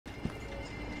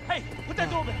Hey, put that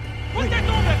door back. Put that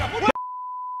door back up.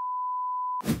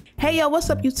 Hey yo, what's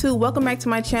up YouTube? Welcome back to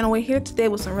my channel. We're here today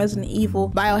with some Resident Evil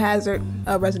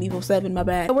BIOHAZARD, Resident Evil 7, my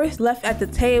bad. We're left at the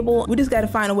table. We just gotta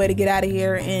find a way to get out of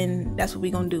here, and that's what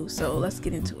we're gonna do. So let's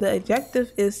get into it. The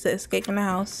objective is to escape from the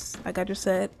house, like I just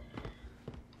said.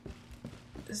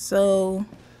 So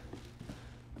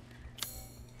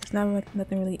it's not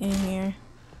nothing really in here.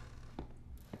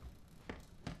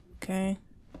 Okay.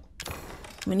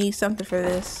 We need something for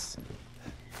this.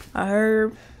 A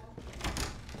herb.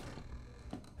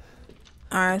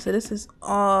 Alright, so this is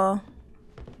all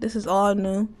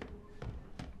new.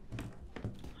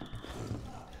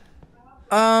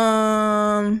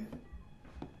 I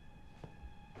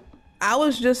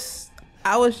was just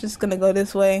gonna go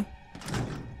this way.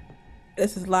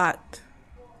 This is locked.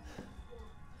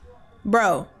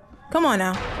 Bro, come on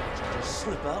now. Just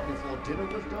slip out before dinner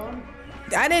was done?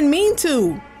 I didn't mean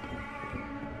to.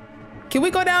 Can we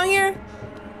go down here?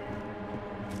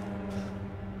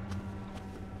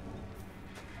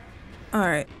 All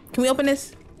right, can we open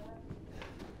this?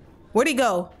 Where'd he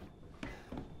go?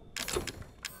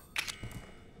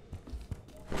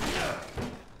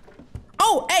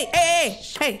 Oh, hey.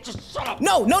 Just shut up.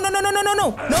 No.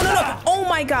 Oh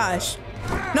my gosh.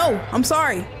 No, I'm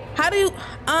sorry. How do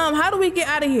we get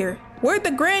out of here? Where'd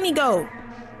the granny go?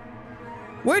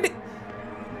 Where'd it?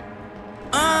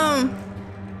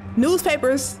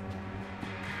 Newspapers.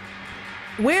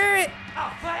 Where?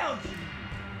 I found you.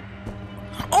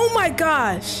 Oh my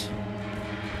gosh.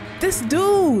 This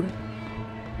dude.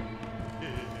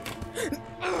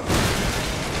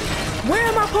 Where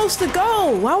am I supposed to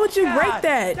go? Why would you break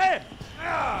that?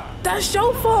 That's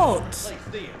your fault.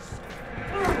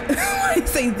 Why you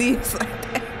say this like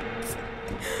that?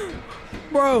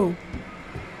 Bro.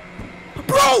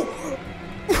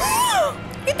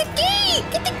 Get the key!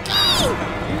 Get the key!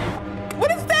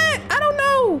 What is that? I don't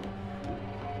know.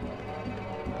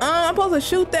 I'm supposed to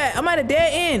shoot that. I'm at a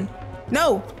dead end.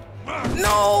 No.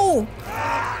 No!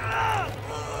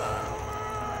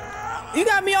 You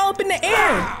got me all up in the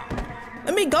air.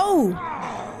 Let me go.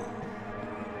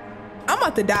 I'm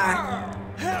about to die.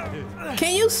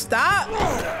 Can you stop?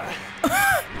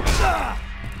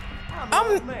 I'm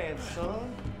an old man,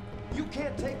 son. You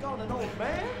can't take on an old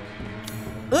man?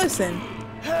 Listen.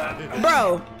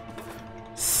 Bro.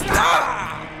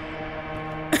 Stop!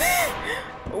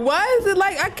 Why is it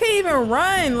like I can't even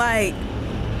run? Like,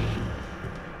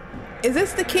 is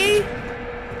this the key?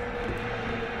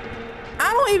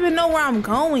 I don't even know where I'm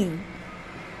going.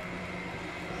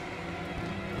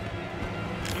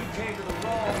 You came to the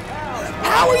wrong house.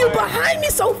 How are you behind me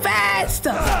so fast?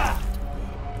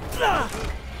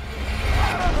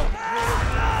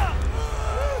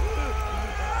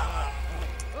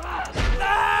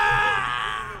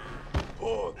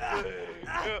 Poor thing.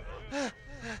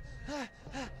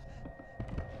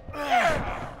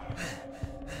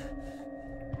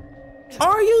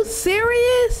 Are you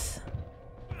serious?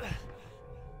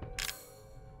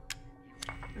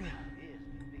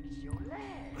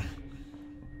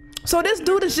 So this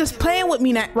dude is just playing with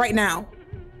me right now.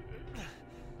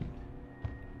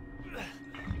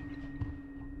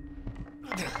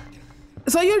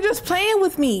 So you're just playing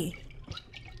with me.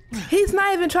 He's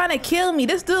not even trying to kill me.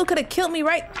 This dude could have killed me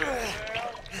right.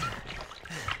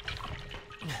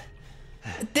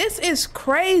 This is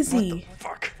crazy. What the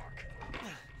fuck?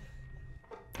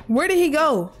 Where did he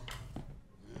go?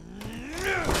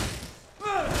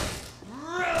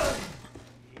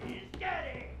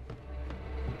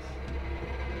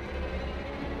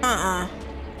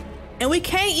 And we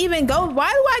can't even go.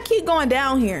 Why do I keep going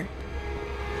down here?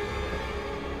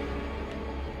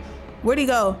 Where'd he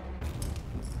go?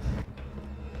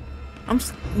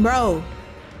 Bro.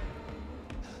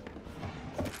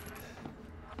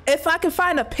 If I can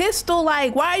find a pistol,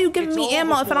 like, why are you giving me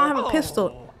ammo if I don't have a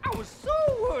pistol? I was so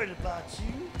worried about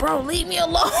you. Bro, leave me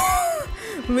alone.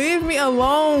 Leave me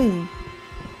alone.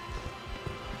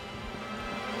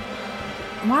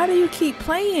 Why do you keep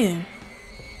playing?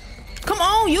 Come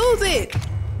on, use it.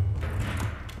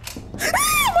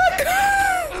 Oh my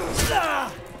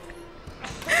God.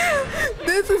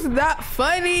 This is not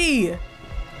funny.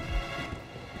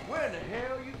 Where the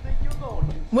hell you think you're going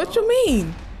to? What you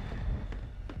mean?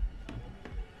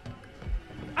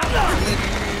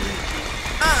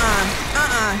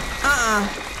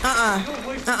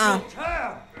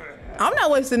 I'm not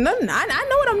wasting nothing. I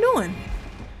know what I'm doing.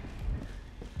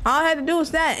 All I had to do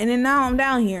was that, and then now I'm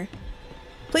down here.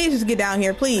 Please just get down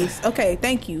here, please. Okay,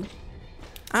 thank you.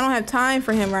 I don't have time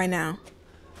for him right now.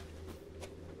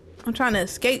 I'm trying to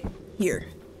escape here.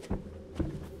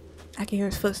 I can hear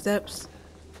his footsteps.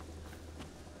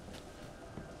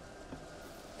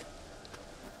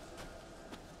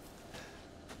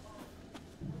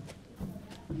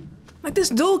 Like this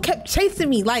dude kept chasing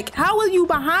me. Like, how are you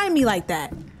behind me like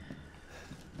that?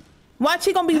 Watch,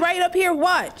 he gonna be right up here.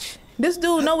 Watch. This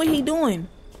dude know what he doing.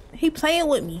 He playing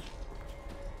with me.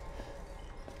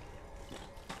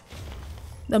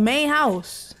 The main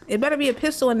house. It better be a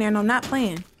pistol in there and I'm not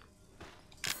playing.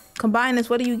 Combine this.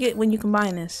 What do you get when you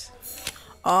combine this?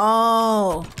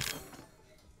 Oh.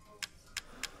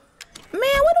 Man, what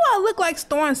do I look like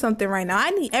storing something right now?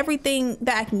 I need everything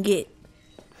that I can get.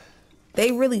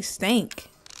 They really stink.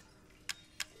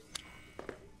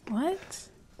 What?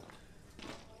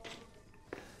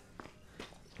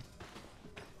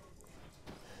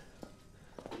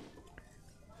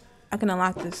 I can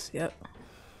unlock this. Yep.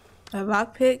 A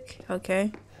lockpick.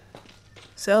 Okay.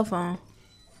 Cell phone.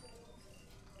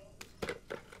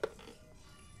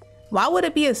 Why would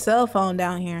it be a cell phone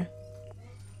down here?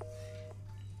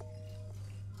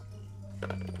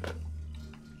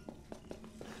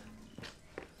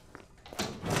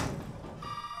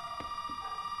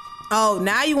 Oh,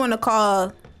 now you want to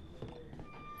call.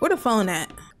 Where the phone at?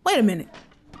 Wait a minute.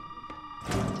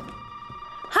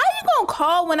 How you gonna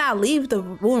call when I leave the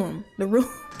room? The room.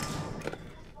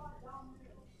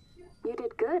 You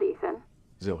did good, Ethan.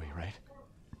 Zoe, right?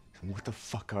 And what the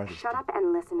fuck are these? Shut up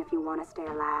and listen if you want to stay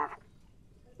alive.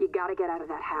 You gotta get out of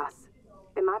that house.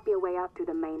 There might be a way out through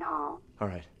the main hall. All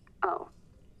right. Oh,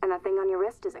 and that thing on your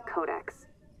wrist is a codex.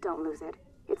 Don't lose it.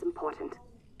 It's important.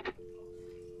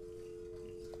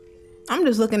 I'm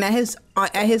just looking at his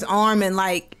arm and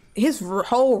like his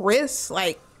whole wrist,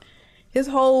 like his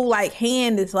whole like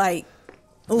hand is like,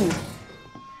 ooh.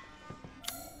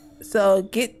 So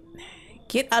get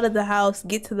out of the house,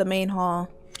 get to the main hall.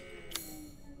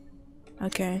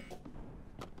 Okay.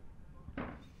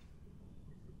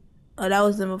 Oh, that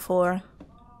was them before.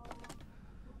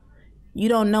 You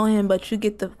don't know him, but you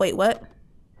get the wait, what?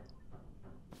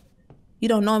 You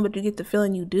don't know him, but you get the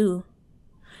feeling you do.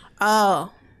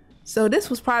 Oh. So this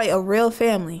was probably a real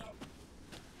family.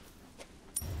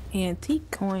 Antique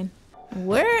coin.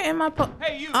 Where am I?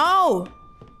 Hey, you. Oh.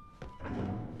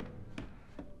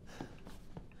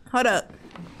 Hold up.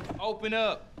 Open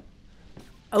up.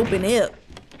 Open up.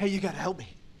 Hey, you gotta help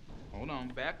me. Hold on,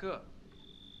 back up.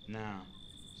 Now,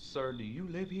 sir, do you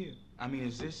live here? I mean,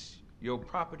 is this your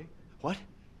property? What?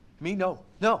 Me? No.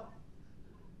 No.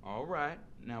 All right.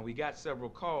 Now, we got several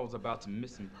calls about some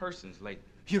missing persons lately.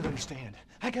 You don't understand.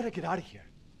 I gotta get out of here.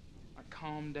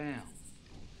 Calm down.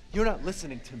 You're not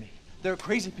listening to me. There are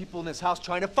crazy people in this house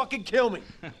trying to fucking kill me.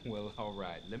 Well, all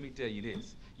right. Let me tell you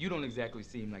this. You don't exactly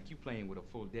seem like you playing with a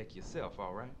full deck yourself,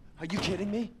 all right? Are you kidding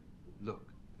me?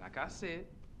 Look, like I said,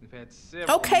 we've had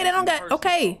several. Okay, they don't missing got. person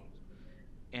Okay. calls.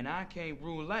 And I can't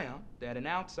rule out that an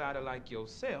outsider like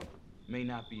yourself may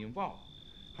not be involved.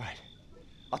 All right.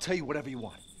 I'll tell you whatever you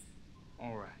want.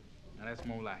 All right. Now that's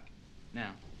more like it.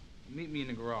 Now, meet me in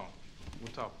the garage.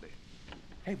 We'll talk there.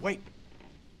 Hey, wait.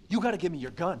 You gotta give me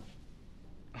your gun.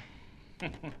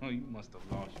 You must have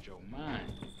lost your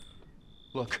mind.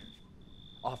 Look,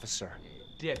 officer.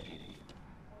 Deputy.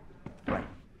 Right.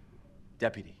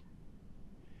 Deputy.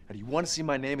 Now, do you want to see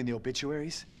my name in the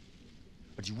obituaries?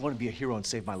 Or do you want to be a hero and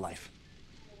save my life?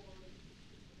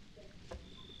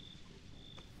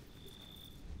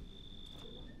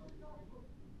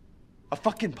 A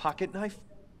fucking pocket knife?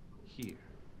 Here.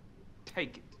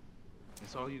 Take it.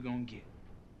 That's all you're gonna get.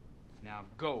 Now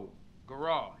go.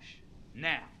 Garage.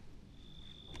 Now.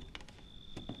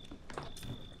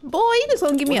 Boy, you just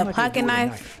gonna give me What a am I gonna pocket do with a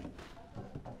knife.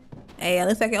 Hey, at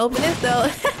least I can open this though.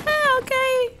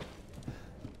 Okay.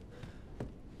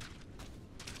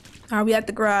 Are we at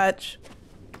the garage?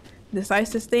 Decide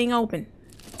this thing open.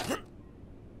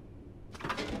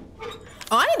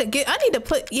 Oh, I need to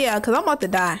put, yeah, because I'm about to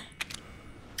die.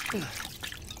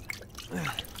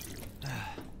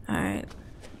 Alright.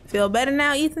 Feel better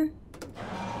now, Ethan?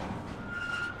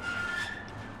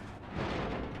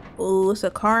 Ooh, it's a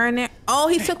car in there. Oh,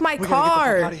 he took my We gotta get the fuck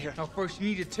car. out of here. Now first you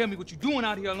need to tell me what you're doing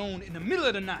out here alone in the middle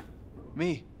of the night.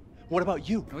 Me? What about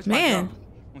you? No, it's Man. my job.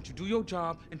 Why don't you do your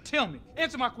job and tell me?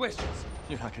 Answer my questions.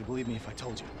 You're not gonna believe me if I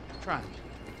told you. Try me.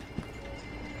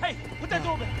 Hey, put that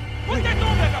door back. Put that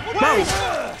door back up. Put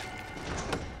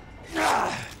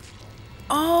that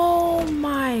Oh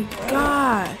my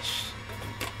gosh.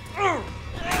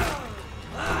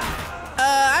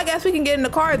 I guess we can get in the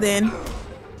car then.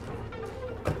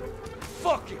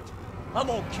 Fuck it! I'm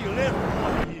gonna kill every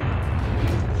one of you.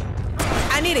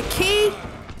 I need a key.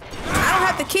 I don't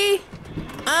have the key.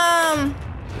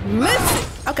 Miss it.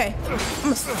 Okay. I'm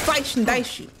gonna slice and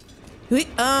dice you. Give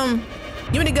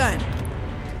me the gun.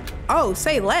 Oh,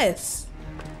 say less.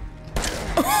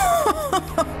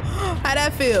 How'd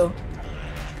that feel?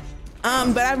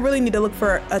 But I really need to look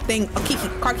for a thing. A key,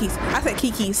 car keys. I said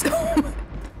key keys.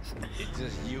 It's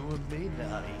just you and me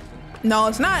now. No,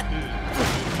 it's not.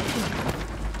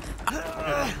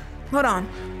 Hold on.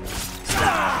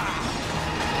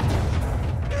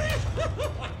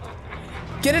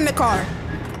 Get in the car.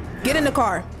 Get in the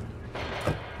car.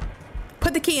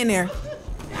 Put the key in there.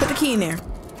 Put the key in there.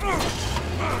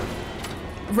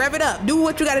 Rev it up. Do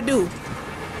what you gotta do.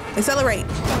 Accelerate.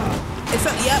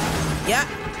 Yep. Yep.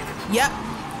 Yep.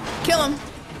 Kill him.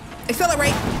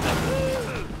 Accelerate.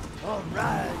 All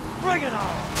right, bring it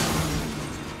on.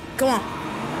 Come on.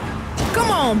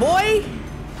 Come on, boy.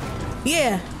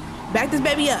 Yeah. Back this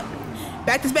baby up.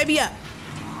 Back this baby up.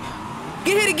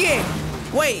 Get hit again.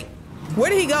 Wait. Where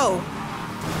did he go?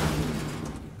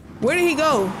 Where did he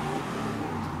go?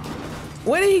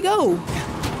 Where did he go?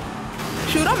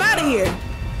 Shoot, I'm out of here.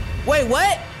 Wait,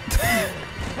 what?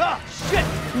 Oh, shit.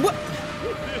 What?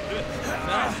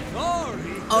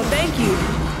 Oh, thank you.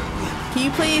 Can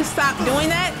you please stop doing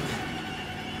that?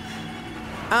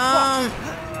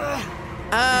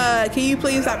 Can you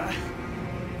please stop?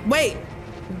 Wait.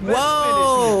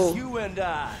 Whoa. You and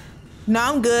I. No,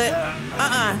 I'm good.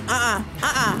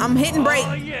 I'm hitting brake.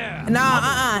 Oh, yeah. No,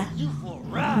 You for a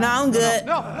ride. No, I'm good.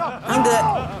 No. I'm good.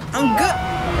 I'm good.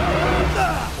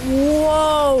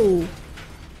 Whoa.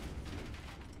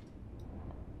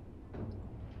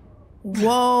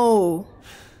 Whoa.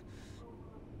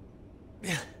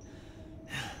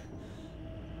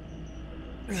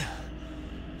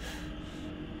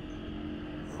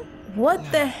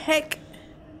 What the heck?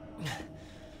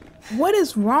 What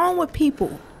is wrong with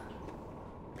people?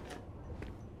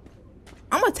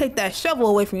 I'm gonna take that shovel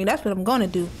away from you. That's what I'm gonna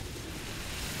do.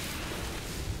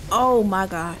 Oh my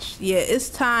gosh. Yeah, it's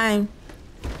time.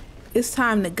 It's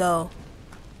time to go.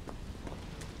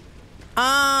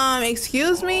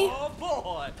 Excuse me? Oh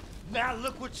boy. Now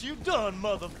look what you done,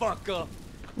 motherfucker.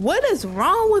 What is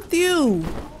wrong with you?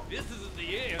 This isn't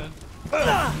the end.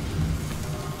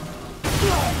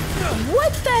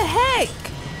 What the heck?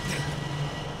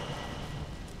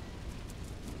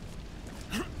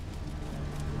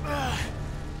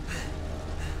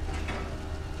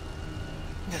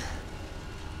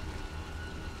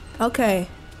 Okay.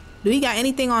 Do he got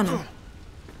anything on him?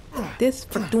 This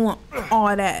for doing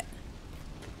all that.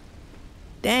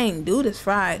 Dang, dude is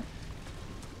fried.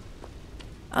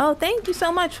 Oh, thank you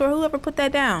so much for whoever put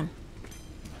that down.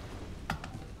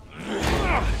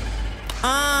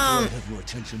 Have your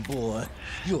attention, boy.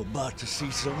 You're about to see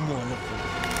some wonderful.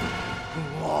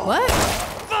 What?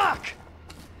 Fuck!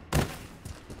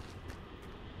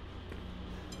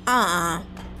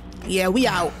 Yeah, we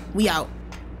out. We out.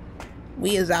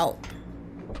 We is out.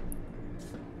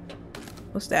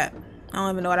 What's that? I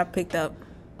don't even know what I picked up.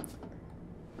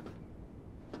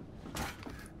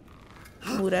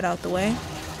 Move that out the way.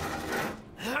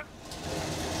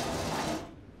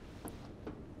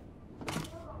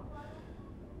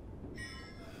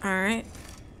 Alright.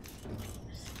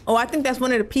 Oh, I think that's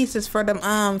one of the pieces for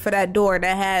them for that door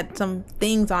that had some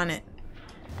things on it.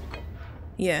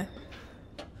 Yeah.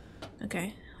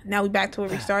 Okay. Now we back to where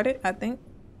we started, I think.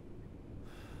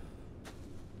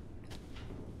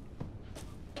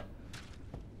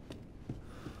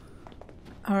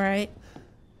 Alright.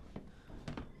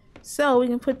 So we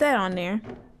can put that on there.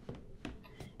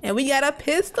 And we got a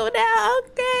pistol now.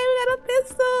 Okay, we got a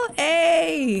pistol.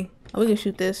 Hey. Oh, we can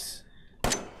shoot this.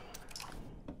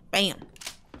 Bam.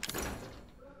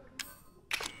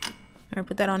 Alright,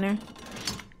 put that on there.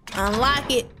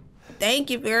 Unlock it. Thank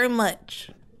you very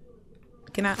much.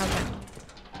 Can I? Okay.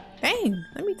 Dang,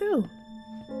 let me through.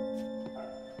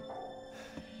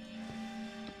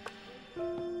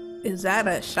 Is that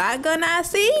a shotgun I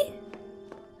see?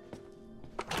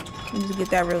 Let me just get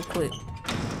that real quick.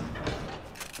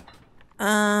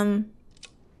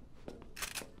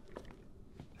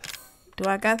 Do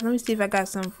I got? Let me see if I got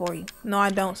something for you. No, I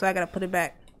don't, so I gotta put it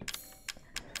back.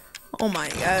 Oh my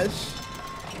gosh.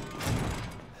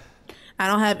 I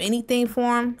don't have anything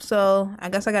for him, so I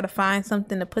guess I gotta find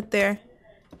something to put there.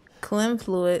 Clem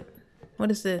fluid. What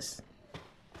is this?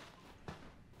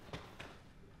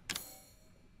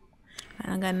 I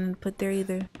don't got nothing to put there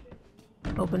either.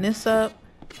 Open this up.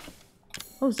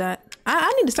 What was that?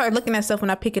 I need to start looking at stuff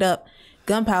when I pick it up.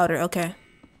 Gunpowder, okay.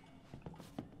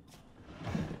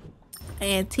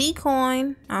 Antique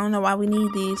coin. I don't know why we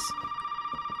need these.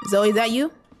 Zoe, is that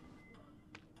you?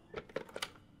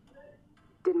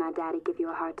 Did my daddy give you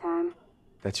a hard time?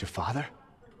 That's your father?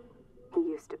 He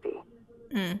used to be.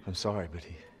 I'm sorry, but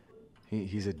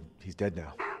he's dead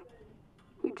now.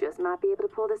 You just might be able to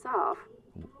pull this off.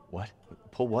 What?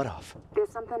 Pull what off?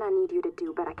 There's something I need you to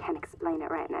do, but I can't explain it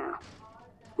right now.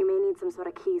 You may need some sort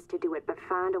of keys to do it, but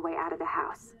find a way out of the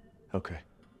house. Okay.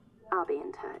 I'll be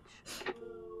in touch.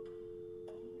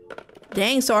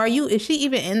 Dang, so is she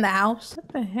even in the house? What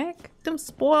the heck? Them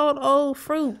spoiled old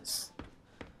fruits.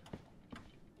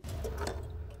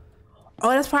 Oh,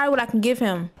 that's probably what I can give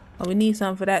him. Oh, we need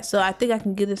something for that. So I think I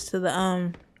can get this to the,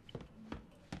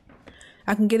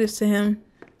 I can get this to him.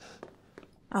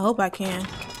 I hope I can.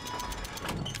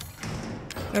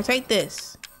 Here, take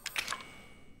this.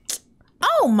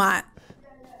 Oh my.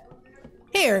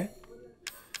 Here.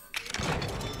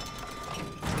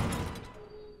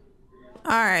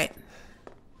 Alright.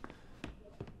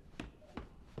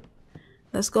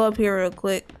 Let's go up here real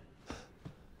quick.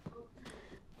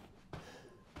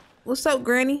 What's up,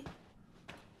 Granny?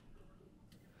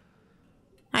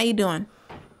 How you doing?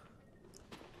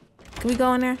 Can we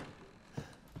go in there?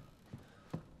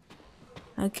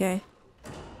 Okay.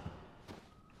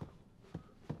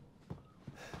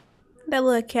 That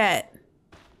little cat.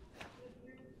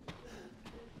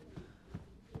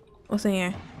 What's in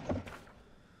here?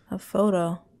 A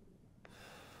photo.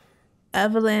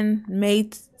 Evelyn, May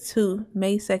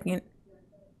 2nd,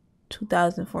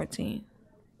 2014.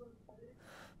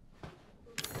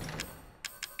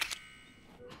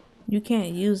 You can't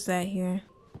use that here.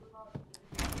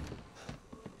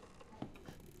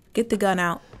 Get the gun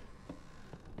out.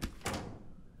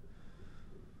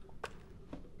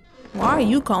 Why are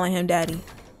you calling him daddy?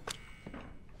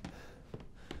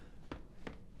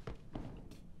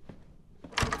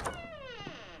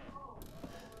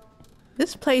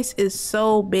 This place is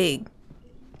so big.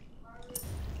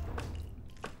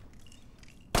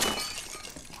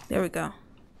 There we go.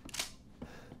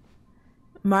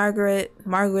 Margaret.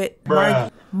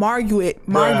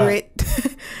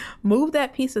 Move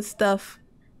that piece of stuff,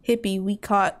 hippie, we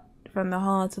caught from the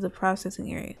hall to the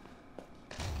processing area.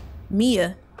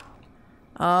 Mia.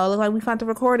 Oh, look like we found the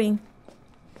recording.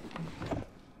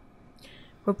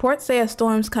 Reports say a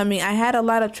storm's coming. I had a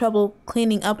lot of trouble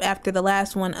cleaning up after the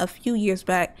last one a few years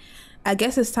back. I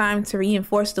guess it's time to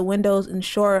reinforce the windows and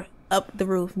shore up the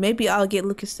roof. Maybe I'll get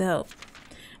Lucas to help.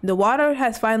 The water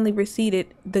has finally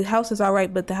receded. The house is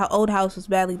alright, but the old house was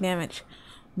badly damaged.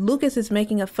 Lucas is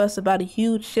making a fuss about a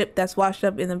huge ship that's washed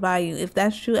up in the bayou. If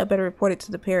that's true, I better report it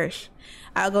to the parish.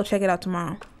 I'll go check it out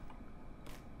tomorrow.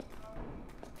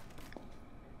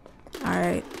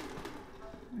 Alright.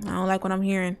 I don't like what I'm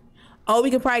hearing. Oh, we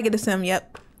can probably get a sim,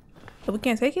 yep. But we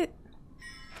can't take it?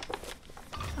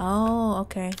 Oh,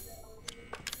 okay.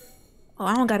 Oh,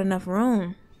 I don't got enough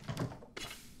room.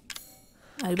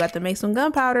 Oh, you about to make some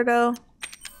gunpowder, though.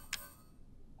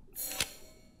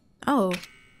 Oh.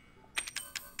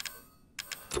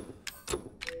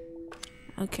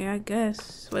 Okay, I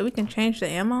guess. Wait, we can change the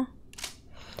ammo?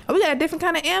 Oh, we got a different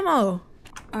kind of ammo.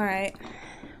 Alright.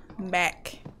 I'm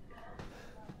back.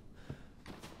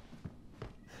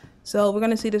 So, we're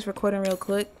gonna see this recording real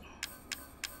quick.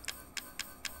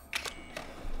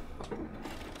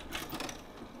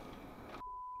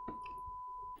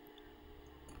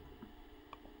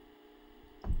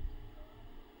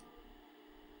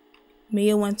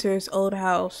 Mia Winter's old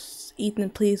house. Ethan,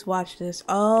 please watch this.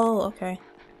 Oh, okay.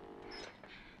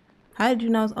 How did you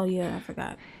know? Oh, yeah, I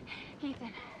forgot.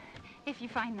 Ethan, if you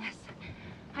find this,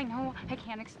 I know I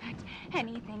can't expect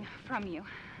anything from you.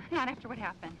 Not after what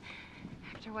happened.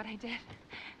 After what I did.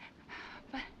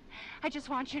 But I just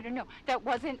want you to know that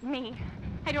wasn't me.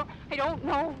 I don't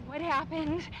know what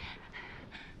happened.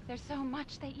 There's so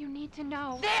much that you need to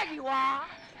know. There you are!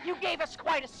 You gave us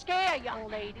quite a scare, young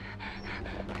lady.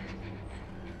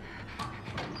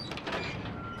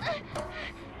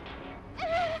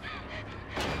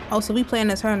 Oh, so we playing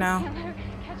as her now. Can't let her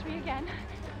catch me again.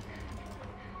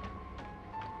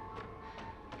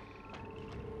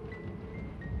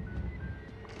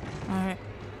 Alright.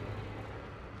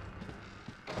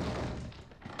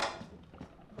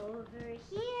 Over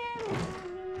here,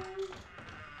 Mommy.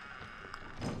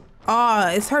 Oh,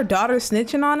 is her daughter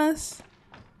snitching on us?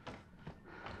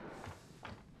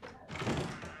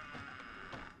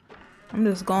 I'm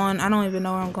just going. I don't even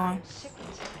know where I'm going. Sick and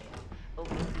tired. Oh,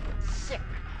 sick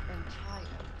and tired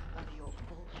of your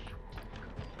bullshit.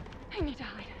 I need to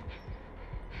hide.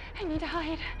 I need to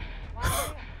hide.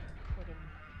 Why put him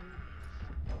through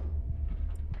this?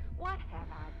 What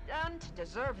have I done to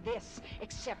deserve this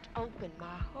except open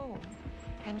my home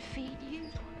and feed you?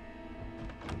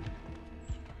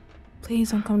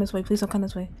 Please don't come this way. Please don't come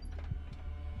this way.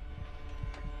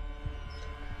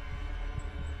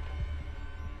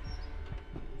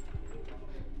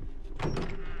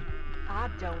 I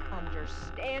don't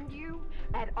understand you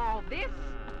at all. This is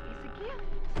a gift.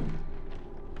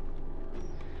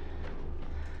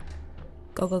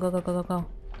 Go, go, go, go, go, go, go.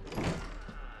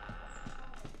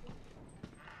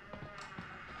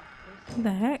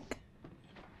 What the heck?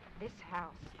 This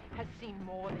house has seen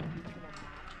more than you can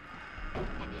imagine.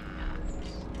 And it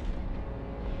knows.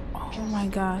 Oh my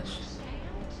gosh.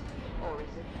 Or is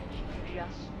it that you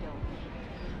just don't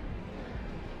care?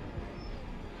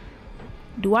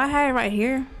 Do I have it right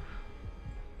here?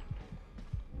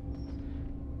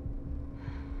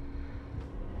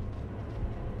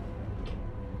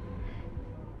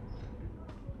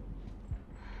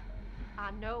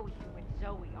 I know you and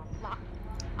Zoe are plotting.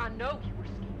 I know you were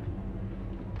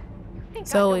scheming. You think I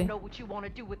Zoe. don't know what you want to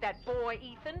do with that boy,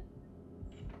 Ethan?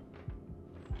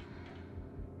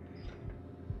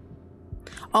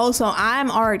 Oh, so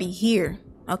I'm already here.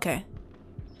 Okay.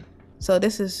 So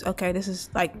this is okay. This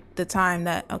is like the time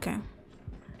that okay.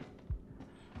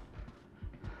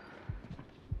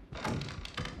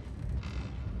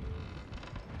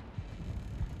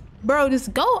 Bro,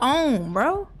 just go on,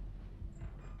 bro.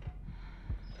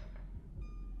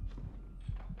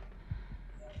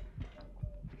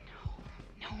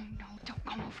 No, don't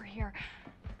come over here.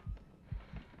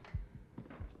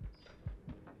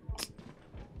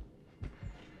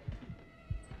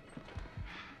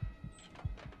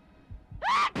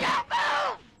 Don't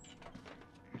move!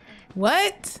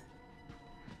 What?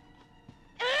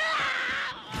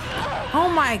 Oh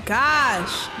my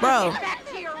gosh, bro. Back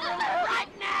to your room right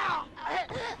now!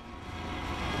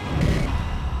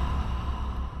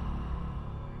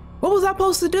 What was I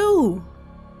supposed to do?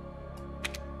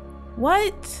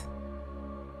 What?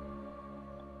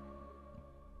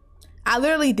 I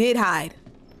literally did hide.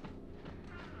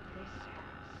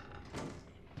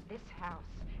 This house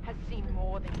has seen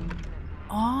more than you can imagine.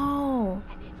 Oh.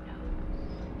 And it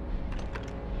knows.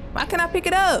 Why can't I pick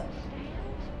it up?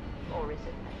 Or is it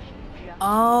that you just...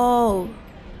 Oh.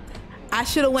 I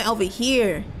should have went over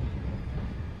here.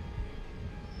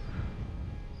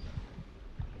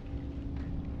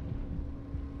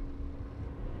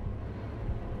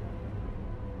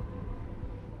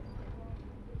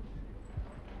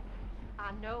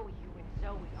 I know you and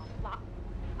Zoe are plotting.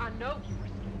 I know you were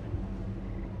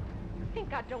scheming. You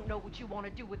think I don't know what you want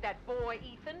to do with that boy,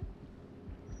 Ethan?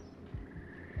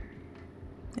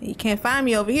 You can't find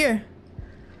me over here.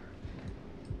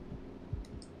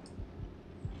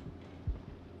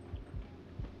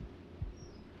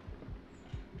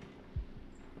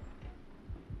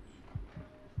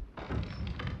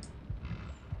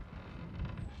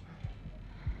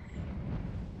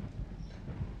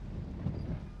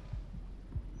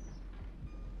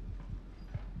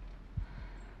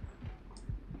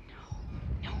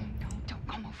 No, don't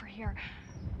come over here.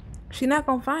 She's not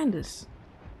gonna find us.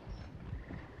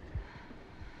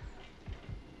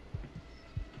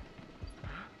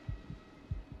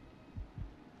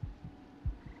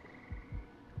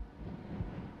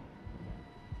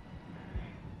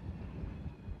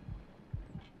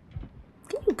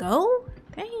 Can you go?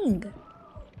 Dang.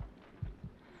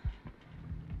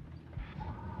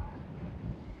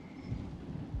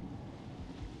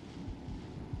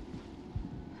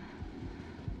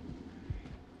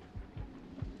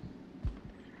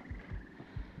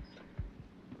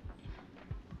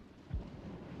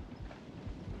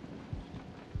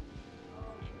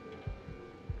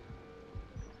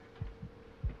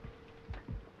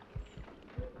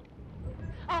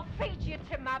 I'll feed you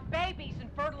to my babies and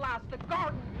fertilize the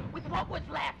garden with what was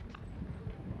left.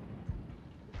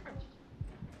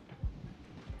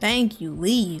 Thank you.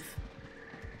 Leave.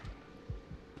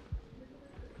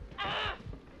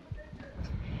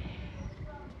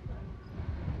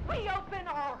 We open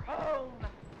our home.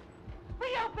 We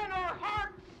open our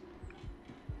hearts.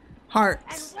 And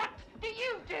Hearts. what do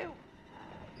you do?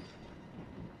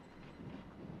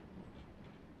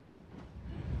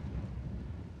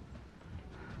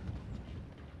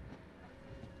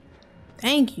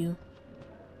 Thank you.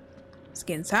 It's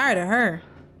getting tired of her.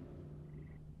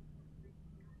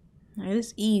 Alright,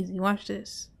 it's easy. Watch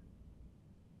this.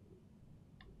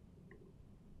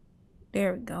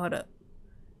 There we go. Hold up.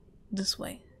 This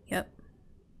way. Yep.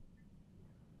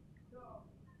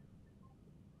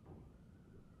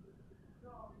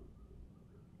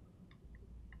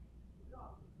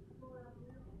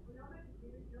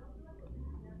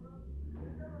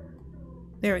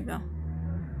 There we go.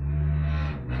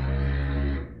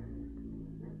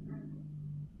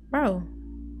 Bro.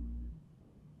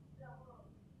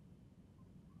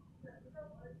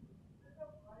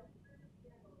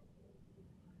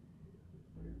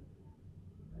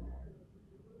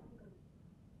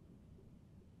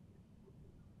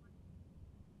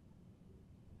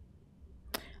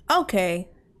 Okay.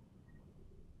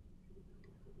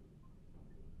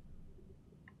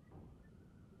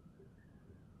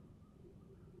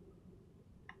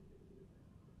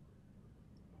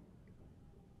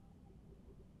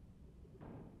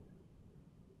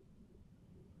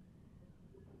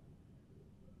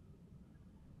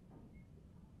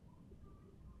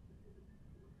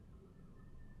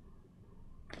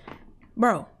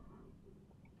 Bro.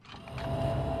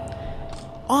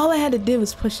 All I had to do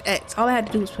was push X. All I had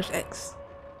to do was push X.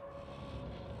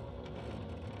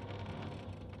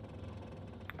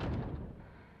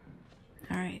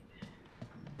 All right.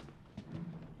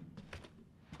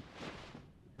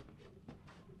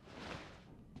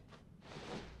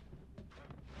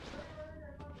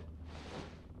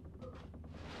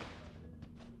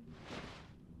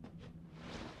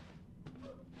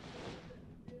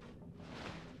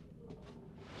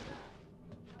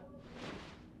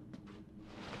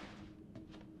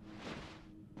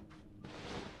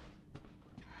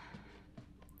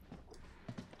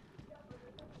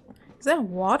 Is that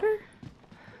water?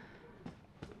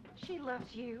 She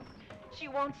loves you. She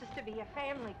wants us to be a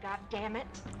family, goddammit.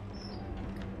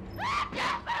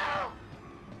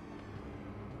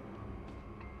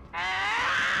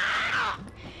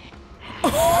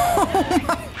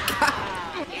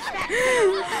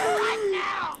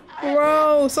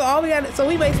 Bro, so all we got, so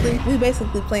we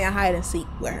basically playing hide and seek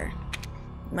with her.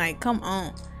 Like, come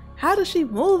on. How does she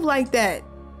move like that?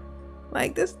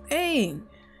 Like this thing.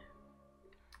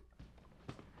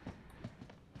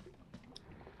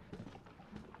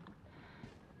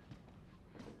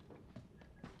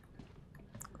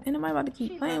 Ain't nobody about to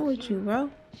keep playing with you, bro.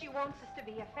 She wants us to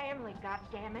be a family,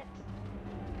 goddammit.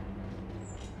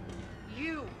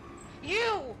 You!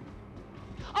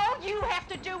 All you have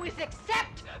to do is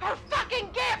accept her fucking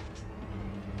gift!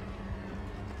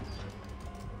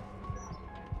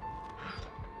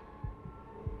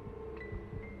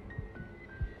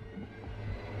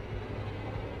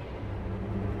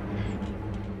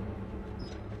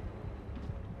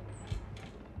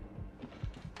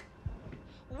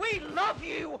 We love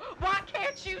you! Why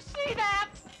can't you see that?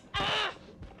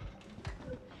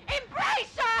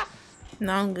 Embrace us!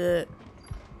 No, I'm good.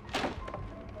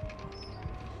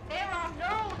 There are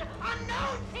known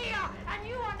unknowns here, and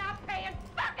you are not paying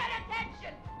fucking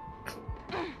attention!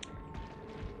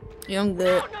 Yeah, I'm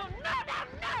good. No!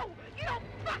 You don't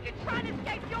fucking try to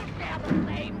escape your damn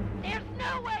name! There's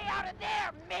no way out of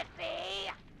there,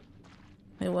 Missy!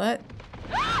 Wait, what?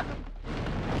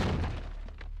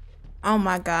 Oh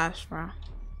my gosh, bro.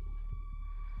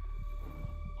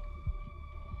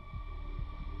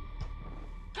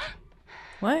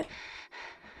 What?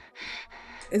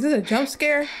 Is this a jump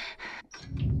scare?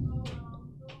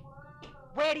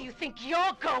 Where do you think you're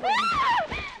going?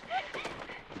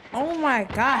 Oh my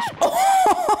gosh.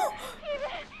 Oh!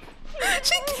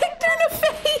 She kicked her in the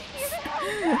face.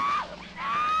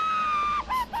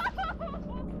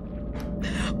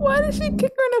 Why did she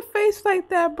kick her in the face like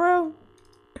that, bro?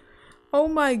 Oh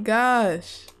my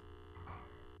gosh.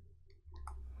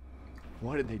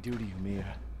 What did they do to you,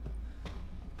 Mia?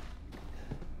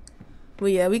 Well,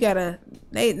 yeah, we gotta.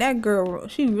 That girl,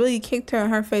 she really kicked her in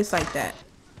her face like that.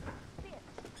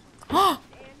 Oh,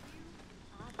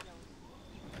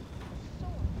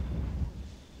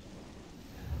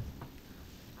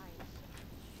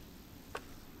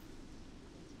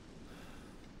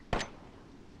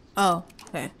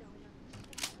 okay.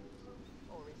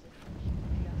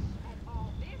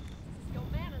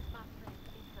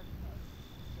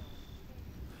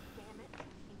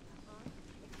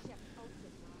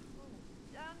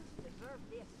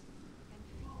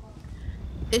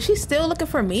 Is she still looking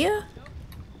for Mia?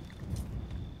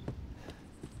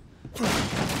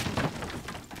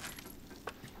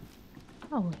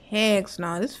 Oh heck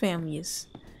no, this family is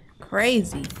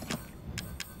crazy.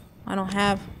 I don't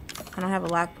have a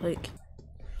lockpick.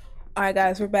 Alright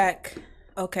guys, we're back.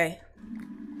 Okay.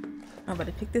 I'm about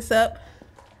to pick this up.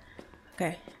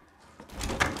 Okay.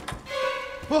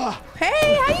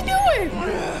 Hey, how you doing?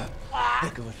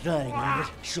 Heck of a thing, ain't it?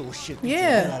 Sure shit gets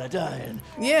Yeah. you out of dying.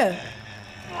 Yeah.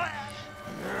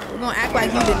 We're gonna act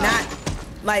like you did not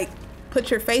like put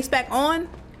your face back on.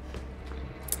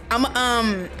 I'm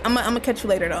gonna catch you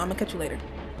later though. I'm gonna catch you later.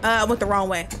 I went the wrong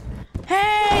way.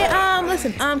 Hey,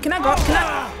 listen, can I go?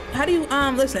 How do you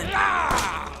listen?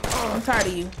 I'm tired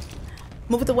of you.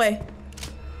 Move it away.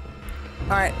 All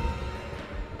right.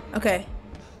 Okay.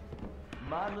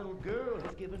 My little girl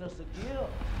has given us a gift.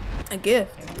 A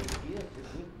gift. And this gift is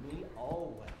with me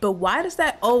always. But why does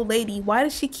that old lady? Why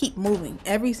does she keep moving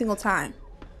every single time?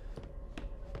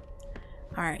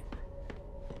 All right.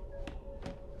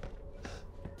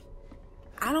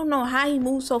 I don't know how he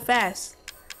moves so fast.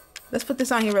 Let's put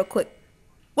this on here real quick.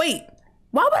 Wait,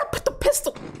 why would I put the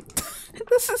pistol?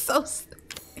 This is so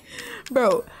stupid.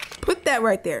 Bro, put that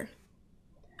right there.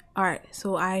 All right,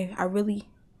 so I really,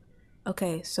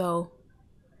 okay, so,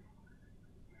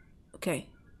 okay.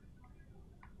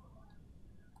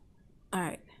 All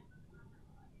right.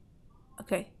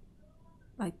 Okay,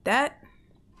 like that.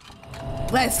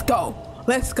 Let's go.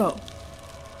 Let's go.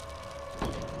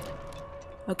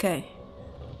 Okay.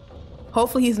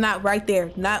 Hopefully he's not right there.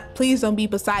 Please don't be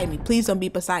beside me. Please don't be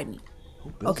beside me. Who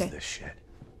builds this shit?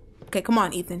 Okay, come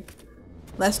on, Ethan.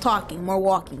 Less talking, more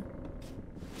walking.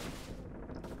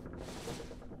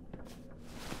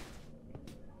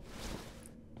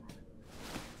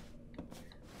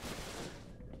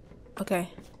 Okay.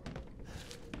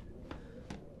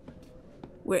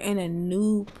 We're in a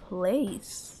new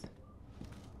place.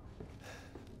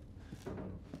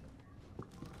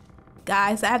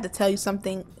 Guys, I have to tell you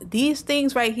something. These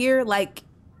things right here, like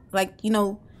you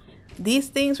know, these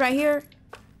things right here,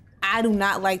 I do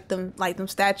not like them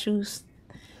statues.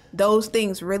 Those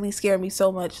things really scare me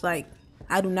so much. Like,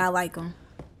 I do not like them.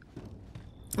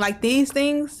 Like these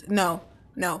things, no.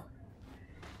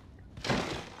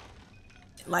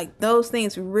 Like those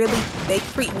things really, they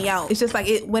freak me out. It's just like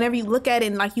whenever you look at it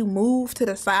and like you move to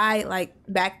the side, like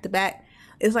back to back,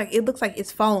 it's like it looks like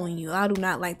it's following you. I do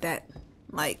not like that.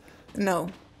 Like, no.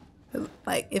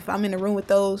 Like if I'm in a room with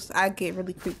those, I get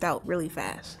really creeped out really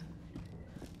fast.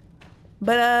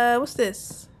 But what's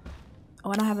this?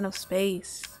 Oh, I don't have enough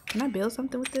space. Can I build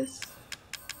something with this?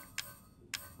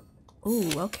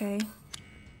 Ooh, okay.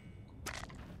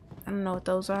 I don't know what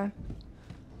those are.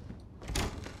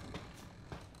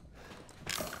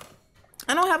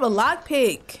 I don't have a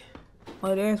lockpick.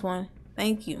 Oh, there's one.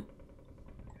 Thank you.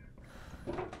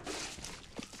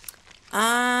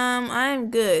 I'm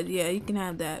good. Yeah, you can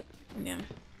have that. Yeah.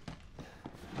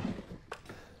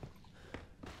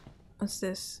 What's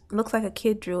this? It looks like a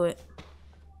kid drew it.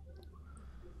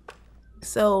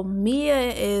 So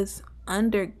Mia is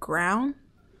underground.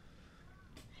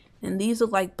 And these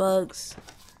look like bugs.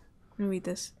 Let me read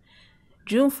this.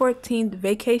 June 14th,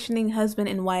 vacationing husband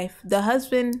and wife. The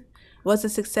husband was a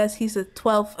success. He's a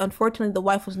 12th. Unfortunately, the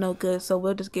wife was no good, so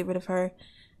we'll just get rid of her.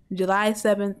 July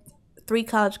 7th, 3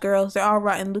 college girls. They're all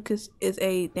rotten. Lucas is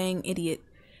a dang idiot.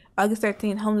 August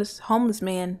 13th, homeless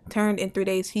man turned in 3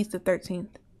 days. He's the 13th.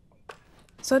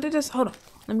 So they're just, hold on.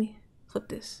 Let me flip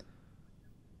this.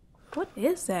 What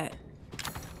is that?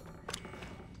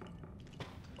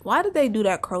 Why did they do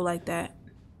that crow like that?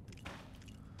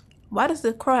 Why does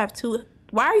the crow have two?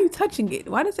 Why are you touching it?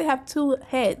 Why does it have 2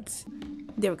 heads?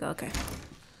 There we go, okay.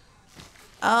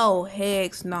 Oh,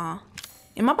 heck, nah.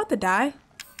 Am I about to die?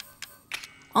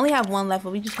 Only have 1 left,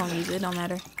 but we just gonna use it. It don't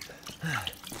matter.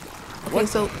 Okay,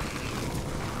 so.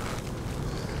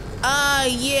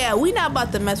 Yeah, we not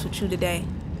about to mess with you today.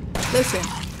 Listen.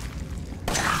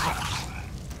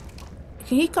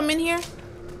 Can he come in here?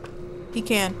 He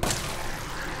can.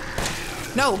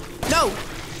 No, no.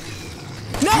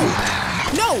 No,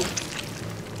 no.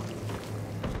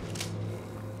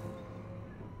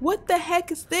 What the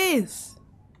heck is this?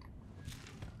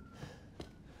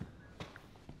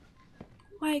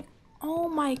 Like, oh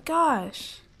my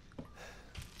gosh.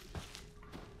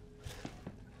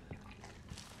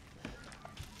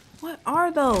 What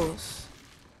are those?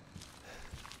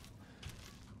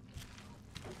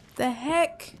 The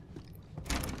heck?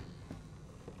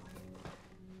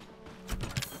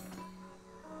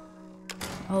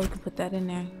 Oh, we can put that in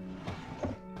there.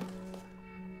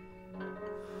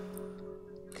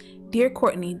 Dear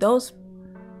Courtney, those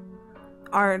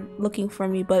are looking for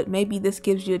me, but maybe this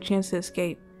gives you a chance to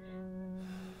escape.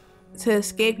 To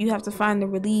escape, you have to find the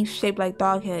relief shaped like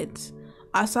dog heads.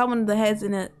 I saw one of the heads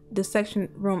in the dissection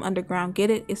room underground. Get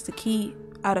it? It's the key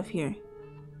out of here.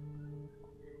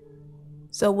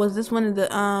 So was this one of the,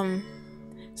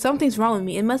 something's wrong with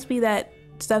me. It must be that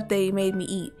stuff they made me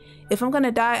eat. If I'm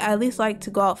gonna die, I at least like to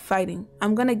go out fighting.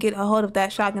 I'm gonna get a hold of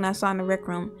that shotgun I saw in the rec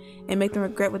room and make them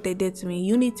regret what they did to me.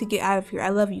 You need to get out of here. I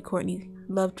love you, Courtney.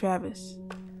 Love, Travis.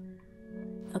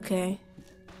 Okay.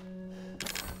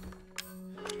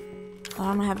 I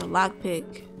don't have a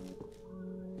lockpick.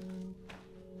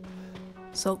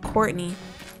 So Courtney.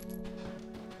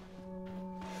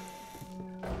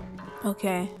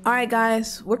 Okay. Alright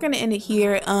guys, we're gonna end it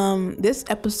here. This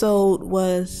episode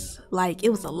was like, it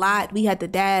was a lot. We had the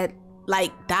dad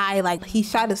like die, like he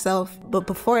shot himself, but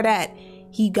before that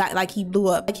he got like, he blew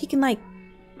up. Like he can like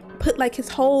put like his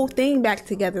whole thing back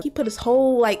together. He put his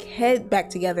whole like head back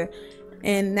together.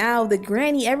 And now the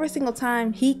granny, every single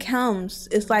time he comes,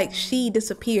 it's like she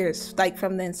disappears like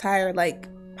from the entire like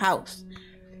house.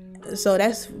 So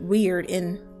that's weird.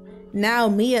 And now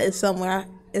Mia is somewhere.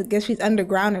 I guess she's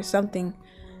underground or something.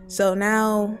 So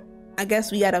now I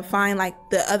guess we gotta find like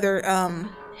the other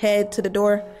head to the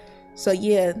door. So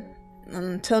yeah,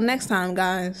 until next time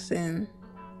guys, and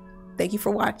thank you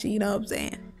for watching. You know what I'm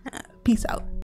saying? Peace out.